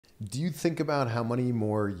Do you think about how many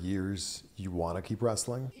more years you want to keep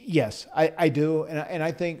wrestling? Yes, I do. And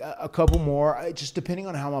I think a couple more, just depending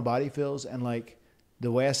on how my body feels. And like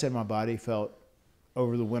the way I said my body felt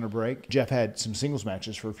over the winter break, Jeff had some singles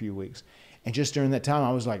matches for a few weeks. And just during that time,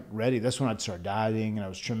 I was like ready. That's when I'd start dieting and I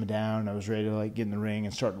was trimming down and I was ready to like get in the ring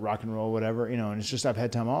and start rock and roll, whatever, you know, and it's just, I've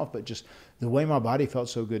had time off, but just the way my body felt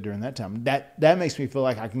so good during that time, that makes me feel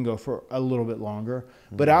like I can go for a little bit longer.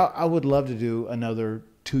 But I would love to do another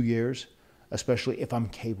 2 years, especially if I'm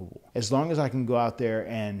capable. As long as I can go out there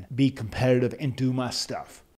and be competitive and do my stuff.